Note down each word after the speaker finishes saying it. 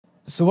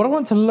So what I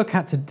want to look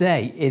at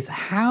today is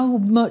how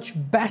much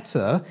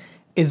better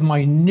is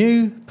my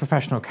new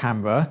professional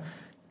camera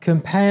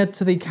compared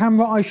to the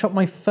camera I shot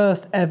my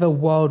first ever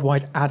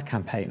worldwide ad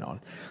campaign on.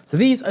 So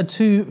these are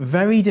two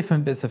very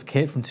different bits of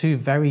kit from two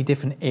very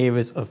different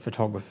eras of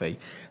photography.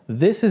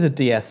 This is a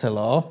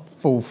DSLR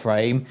full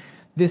frame.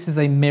 This is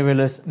a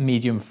mirrorless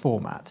medium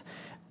format.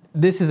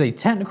 This is a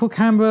technical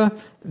camera.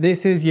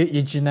 This is your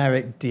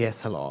generic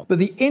DSLR. But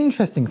the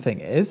interesting thing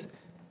is,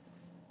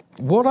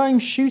 what I'm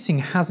shooting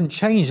hasn't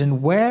changed,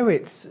 and where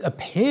it's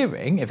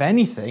appearing, if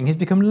anything, has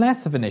become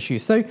less of an issue.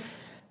 So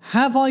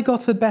have I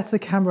got a better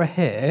camera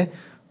here,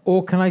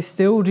 or can I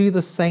still do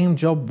the same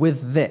job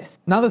with this?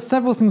 Now there's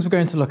several things we're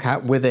going to look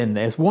at within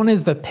this. One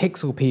is the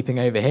pixel peeping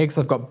over here, because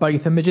I've got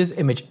both images,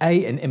 image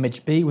A and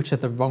image B, which are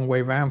the wrong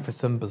way around for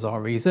some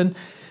bizarre reason.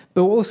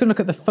 But we'll also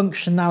look at the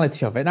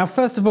functionality of it. Now,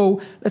 first of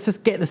all, let's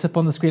just get this up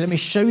on the screen. Let me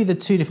show you the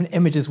two different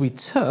images we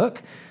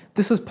took.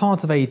 This was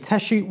part of a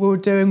test shoot we were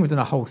doing. We've done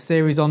a whole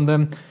series on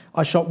them.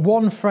 I shot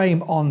one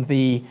frame on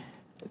the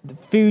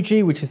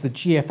Fuji, which is the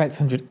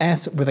GFX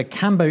 100S with a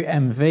cambo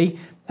MV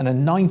and a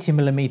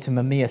 90mm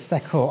mamiya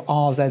sekor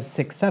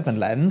RZ67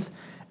 lens.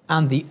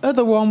 And the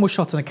other one was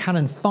shot on a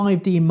Canon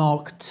 5D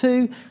Mark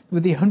II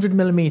with the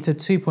 100mm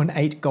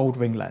 2.8 gold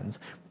ring lens.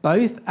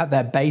 Both at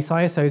their base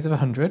ISOs of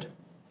 100.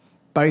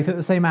 Both at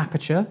the same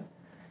aperture,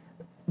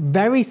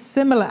 very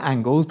similar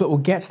angles, but we'll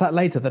get to that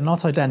later. They're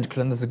not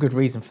identical, and there's a good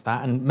reason for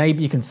that, and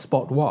maybe you can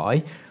spot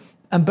why.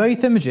 And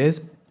both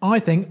images, I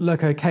think,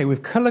 look okay.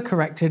 We've color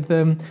corrected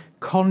them,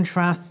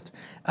 contrast,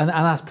 and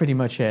that's pretty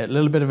much it. A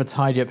little bit of a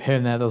tidy up here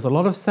and there. There's a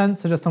lot of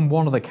sensor just on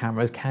one of the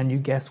cameras. Can you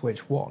guess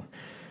which one?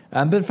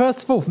 But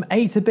first of all, from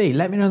A to B,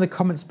 let me know in the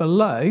comments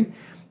below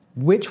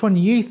which one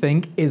you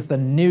think is the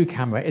new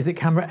camera. Is it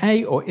camera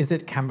A or is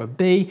it camera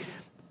B?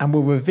 And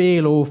we'll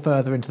reveal all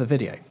further into the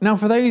video. Now,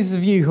 for those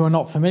of you who are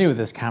not familiar with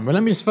this camera,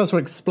 let me just first of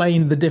all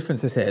explain the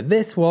differences here.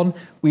 This one,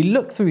 we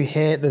look through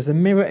here, there's a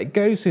mirror, it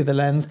goes through the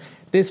lens,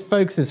 this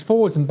focuses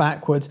forwards and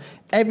backwards,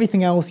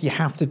 everything else you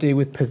have to do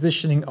with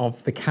positioning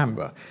of the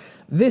camera.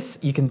 This,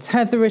 you can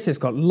tether it, it's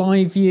got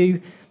live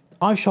view.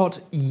 I've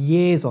shot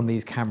years on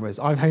these cameras.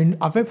 I've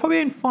probably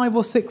owned 5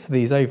 or 6 of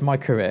these over my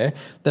career.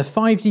 The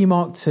 5D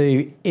Mark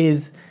II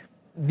is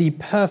the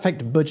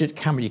perfect budget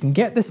camera. You can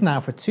get this now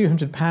for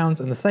 £200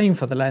 and the same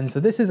for the lens. So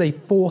this is a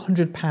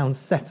 £400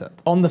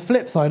 setup. On the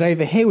flip side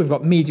over here, we've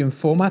got medium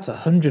format,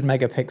 100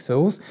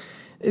 megapixels.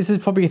 This is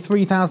probably a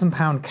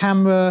 £3,000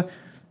 camera,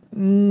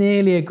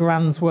 nearly a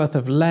grand's worth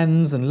of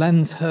lens and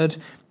lens hood.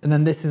 And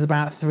then this is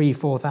about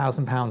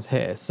 £3,000–4,000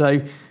 here. So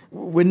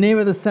we're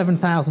nearer the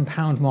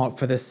 £7,000 mark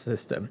for this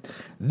system.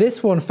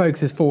 This one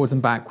focuses forwards and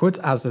backwards,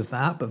 as does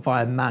that, but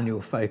via manual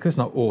focus,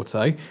 not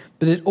auto.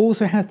 But it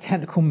also has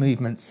technical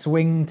movement,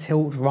 swing,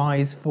 tilt,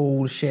 rise,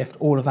 fall, shift,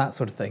 all of that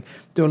sort of thing.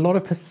 Do a lot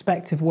of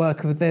perspective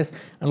work with this,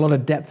 and a lot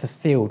of depth of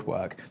field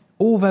work.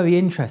 All very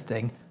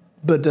interesting,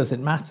 but does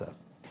it matter?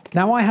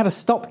 Now, I had a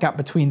stopgap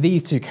between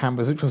these two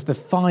cameras, which was the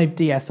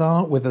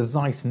 5DSR with a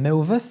Zeiss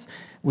Milvus,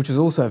 which was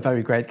also a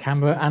very great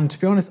camera. And to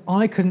be honest,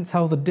 I couldn't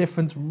tell the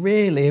difference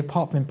really,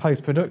 apart from in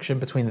post-production,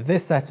 between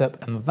this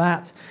setup and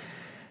that.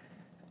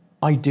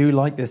 I do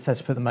like this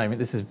setup at the moment.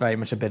 This is very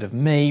much a bit of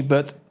me,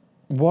 but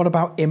what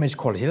about image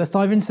quality? Let's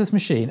dive into this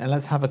machine and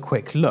let's have a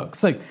quick look.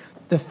 So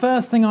the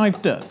first thing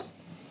I've done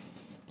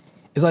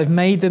is I've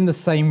made them the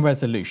same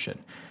resolution.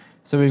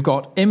 So we've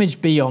got image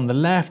B on the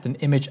left and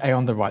image A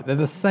on the right. They're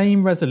the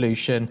same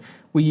resolution.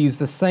 We use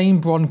the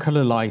same bronze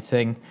color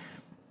lighting.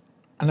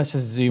 And let's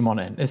just zoom on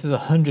in. This is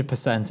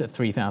 100% at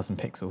 3000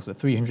 pixels, at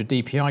 300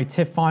 DPI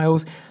TIFF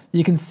files.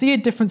 You can see a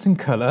difference in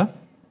color.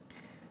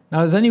 Now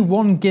there's only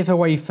one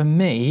giveaway for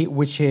me,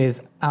 which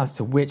is as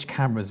to which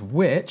camera's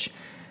which.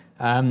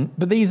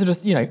 But these are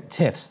just,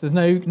 TIFFs. There's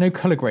no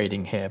color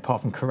grading here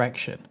apart from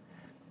correction.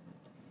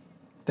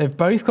 They've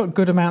both got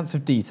good amounts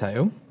of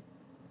detail.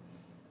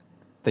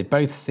 They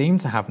both seem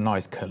to have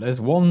nice colors.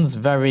 One's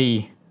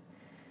very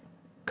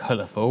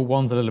colorful,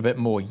 one's a little bit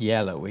more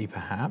yellowy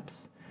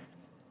perhaps.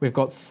 We've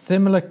got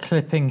similar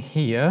clipping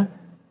here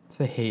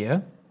to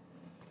here.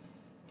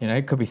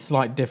 It could be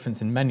slight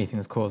difference in many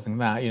things causing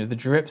that. The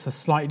drips are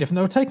slightly different.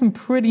 They were taken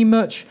pretty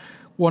much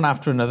one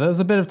after another.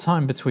 There's a bit of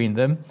time between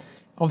them.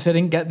 Obviously, I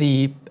didn't get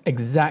the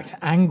exact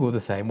angle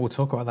the same. We'll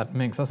talk about that in a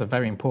minute, 'cause that's a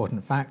very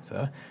important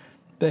factor.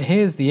 But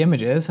here's the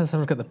images. Let's have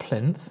a look at the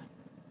plinth.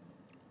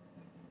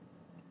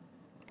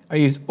 I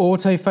used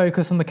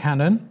autofocus on the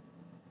Canon.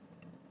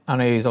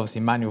 And I used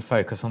obviously manual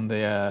focus on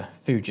the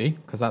Fuji,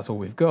 because that's all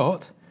we've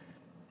got.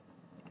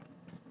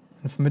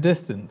 And from a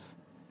distance.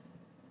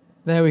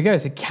 There we go.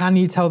 So can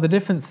you tell the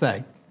difference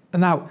there? And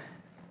now,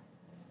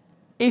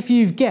 if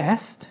you've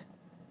guessed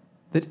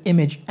that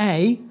image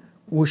A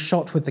was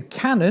shot with the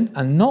Canon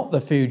and not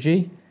the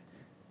Fuji,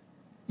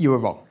 you were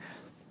wrong.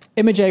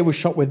 Image A was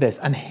shot with this,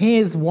 and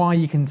here's why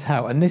you can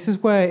tell. And this is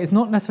where it's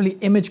not necessarily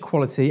image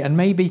quality, and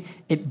maybe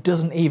it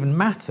doesn't even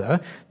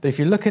matter, but if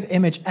you look at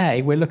image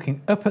A, we're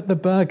looking up at the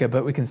burger,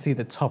 but we can see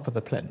the top of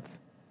the plinth.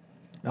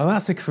 Now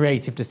that's a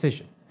creative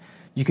decision.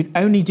 You can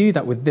only do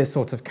that with this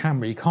sort of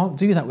camera. You can't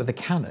do that with a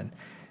Canon.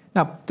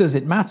 Now, does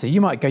it matter?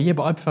 You might go, yeah,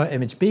 but I prefer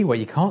image B where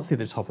you can't see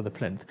the top of the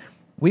plinth.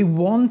 We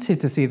wanted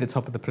to see the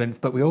top of the plinth,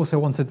 but we also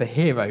wanted the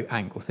hero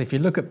angle. So if you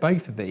look at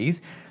both of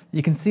these,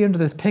 you can see under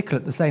this pickle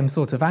at the same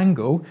sort of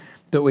angle,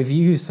 but we've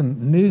used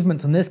some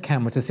movement on this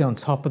camera to see on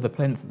top of the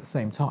plinth at the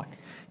same time.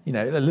 You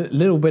know, a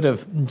little bit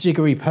of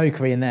jiggery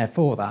pokery in there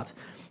for that.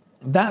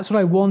 That's what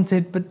I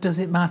wanted, but does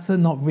it matter?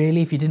 Not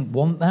really. If you didn't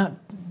want that,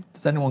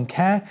 does anyone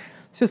care?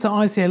 It's just that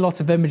I see a lot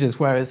of images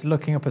where it's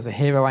looking up as a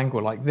hero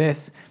angle like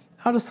this.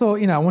 I just thought,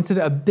 you know, I wanted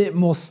it a bit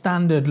more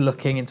standard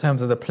looking in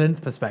terms of the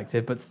plinth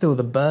perspective, but still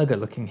the burger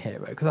looking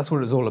hero, because that's what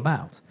it was all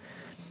about.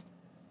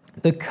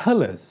 The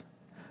colours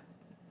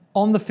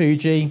on the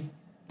Fuji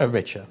are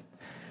richer.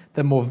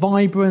 They're more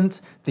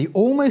vibrant, they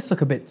almost look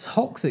a bit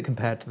toxic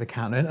compared to the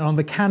Canon, and on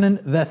the Canon,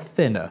 they're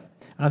thinner.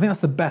 And I think that's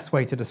the best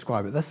way to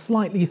describe it. They're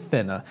slightly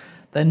thinner,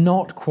 they're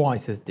not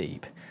quite as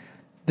deep.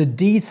 The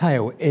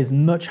detail is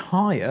much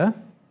higher,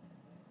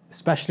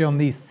 especially on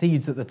these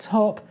seeds at the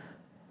top,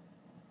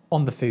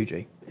 on the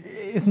Fuji.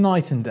 It's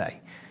night and day.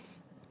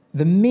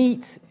 The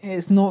meat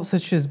is not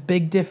such a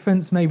big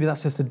difference, maybe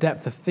that's just a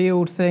depth of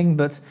field thing,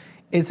 but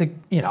it's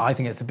I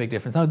think it's a big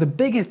difference. Now, the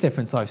biggest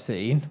difference I've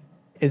seen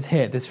is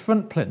here, this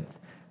front plinth.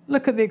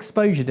 Look at the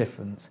exposure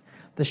difference.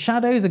 The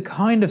shadows are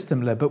kind of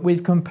similar, but we're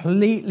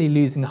completely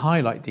losing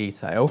highlight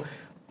detail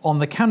on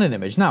the Canon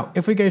image. Now,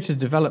 if we go to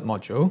develop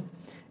module,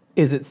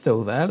 is it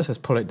still there? Let's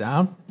just pull it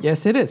down.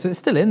 Yes, it is, so it's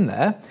still in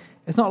there.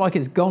 It's not like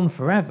it's gone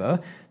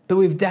forever, but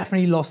we've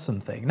definitely lost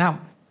something.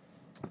 Now,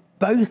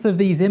 both of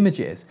these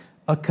images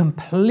are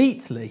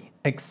completely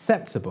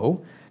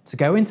acceptable to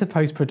go into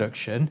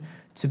post-production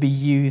to be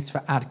used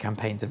for ad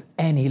campaigns of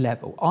any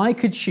level. I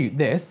could shoot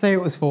this, say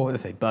it was for,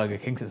 let's say, Burger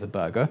King, 'cause it's a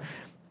burger.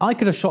 I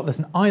could have shot this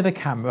on either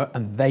camera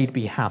and they'd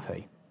be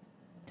happy.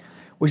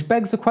 Which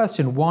begs the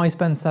question, why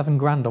spend 7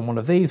 grand on one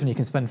of these when you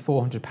can spend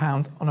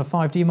 £400 on a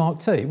 5D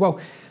Mark II? Well,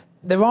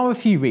 there are a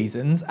few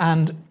reasons,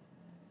 and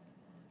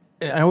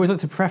I always like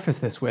to preface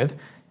this with,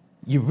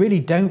 you really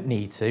don't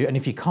need to, and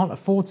if you can't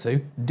afford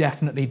to,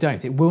 definitely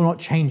don't. It will not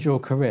change your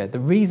career. The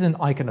reason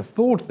I can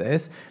afford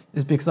this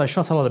is because I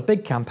shot a lot of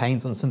big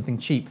campaigns on something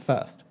cheap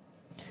first.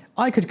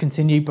 I could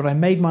continue, but I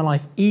made my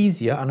life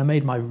easier and I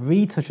made my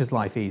retoucher's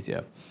life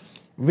easier.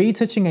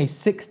 Retouching a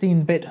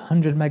 16-bit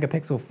 100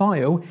 megapixel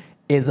file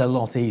is a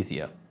lot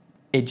easier.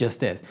 It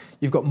just is.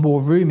 You've got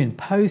more room in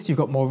post, you've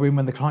got more room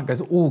when the client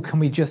goes, oh, can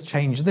we just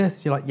change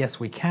this? You're like, yes,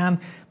 we can.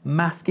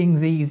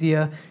 Masking's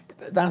easier.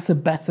 That's a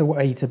better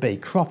way to be.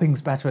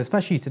 Cropping's better,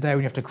 especially today when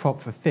you have to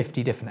crop for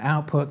 50 different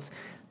outputs.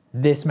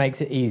 This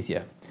makes it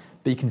easier,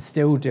 but you can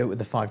still do it with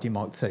the 5D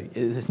Mark II.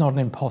 It's not an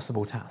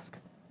impossible task.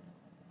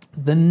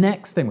 The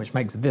next thing which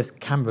makes this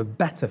camera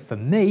better for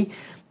me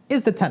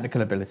is the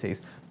technical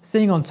abilities.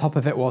 Seeing on top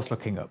of it whilst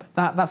looking up.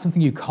 That's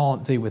something you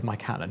can't do with my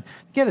Canon.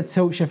 You get a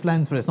tilt shift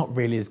lens, but it's not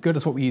really as good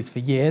as what we used for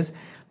years.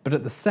 But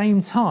at the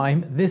same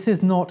time, this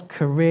is not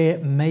career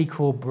make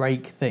or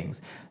break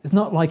things. It's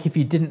not like if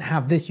you didn't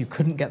have this, you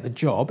couldn't get the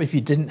job. If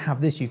you didn't have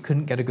this, you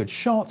couldn't get a good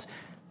shot.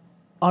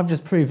 I've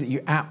just proved that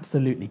you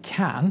absolutely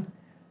can.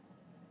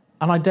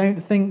 And I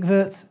don't think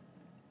that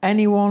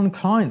anyone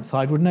client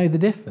side would know the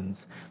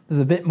difference. There's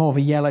a bit more of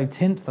a yellow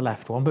tint to the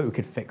left one, but we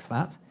could fix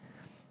that.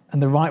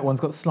 And the right one's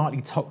got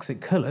slightly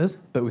toxic colors,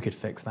 but we could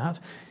fix that.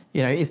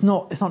 You know, it's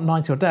not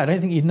night or day. I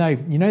don't think you'd know.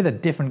 You know they're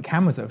different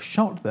cameras that have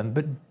shot them,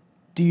 but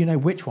do you know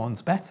which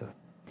one's better?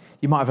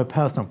 You might have a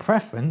personal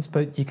preference,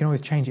 but you can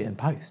always change it in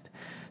post.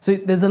 So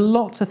there's a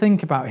lot to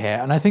think about here.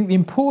 And I think the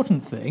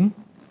important thing,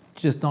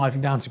 just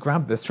diving down to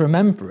grab this, to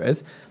remember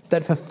is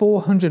that for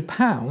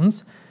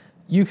 £400,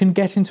 you can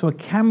get into a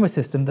camera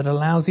system that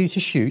allows you to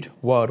shoot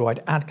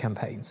worldwide ad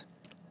campaigns.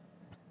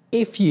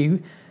 If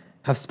you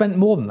have spent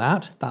more than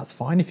that, that's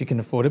fine if you can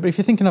afford it. But if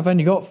you're thinking I've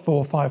only got £400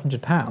 or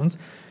 £500,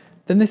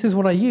 then this is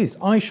what I used.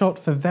 I shot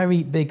for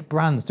very big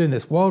brands doing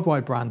this,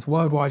 worldwide brands,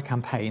 worldwide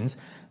campaigns.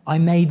 I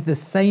made the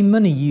same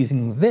money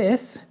using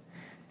this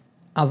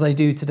as I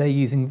do today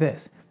using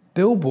this.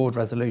 Billboard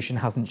resolution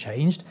hasn't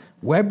changed,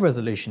 web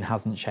resolution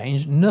hasn't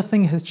changed,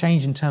 nothing has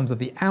changed in terms of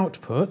the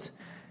output.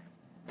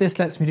 This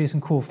lets me do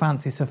some cool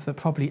fancy stuff that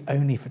probably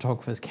only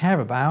photographers care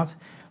about.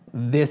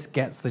 This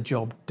gets the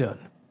job done.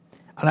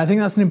 And I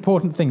think that's an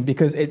important thing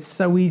because it's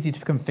so easy to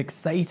become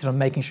fixated on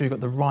making sure you've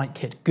got the right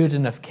kit, good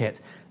enough kit.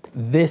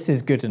 This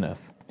is good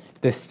enough.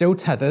 This still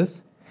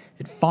tethers,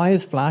 it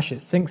fires flash, it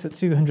syncs at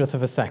 200th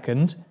of a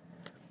second.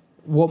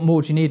 What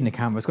more do you need in a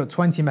camera? It's got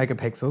 20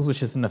 megapixels,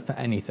 which is enough for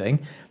anything.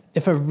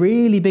 If a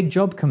really big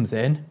job comes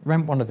in,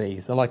 rent one of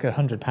these. They're like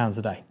 £100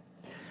 a day.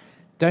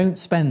 Don't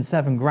spend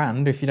 7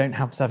 grand if you don't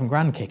have 7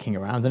 grand kicking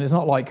around. And it's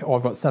not like, oh,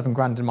 I've got 7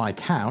 grand in my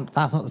account.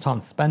 That's not the time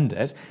to spend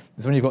it.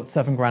 It's when you've got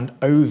 7 grand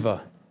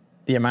over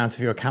the amount of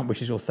your account, which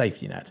is your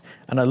safety net.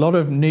 And a lot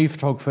of new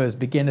photographers,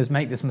 beginners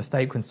make this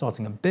mistake when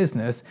starting a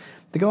business.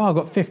 They go, oh, I've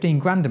got 15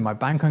 grand in my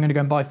bank. I'm going to go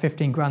and buy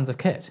 15 grand of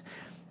kit.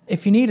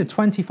 If you need a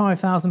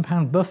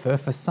 £25,000 buffer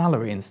for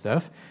salary and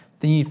stuff,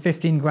 then you need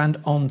 15 grand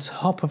on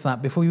top of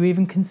that before you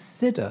even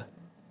consider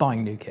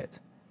buying new kit.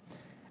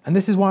 And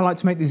this is why I like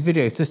to make these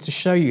videos, just to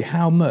show you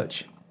how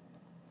much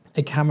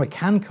a camera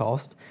can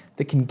cost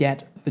that can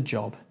get the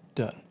job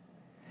done.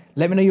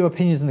 Let me know your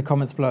opinions in the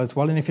comments below as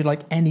well, and if you'd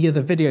like any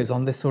other videos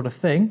on this sort of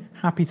thing,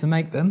 happy to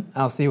make them.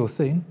 I'll see you all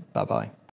soon. Bye bye.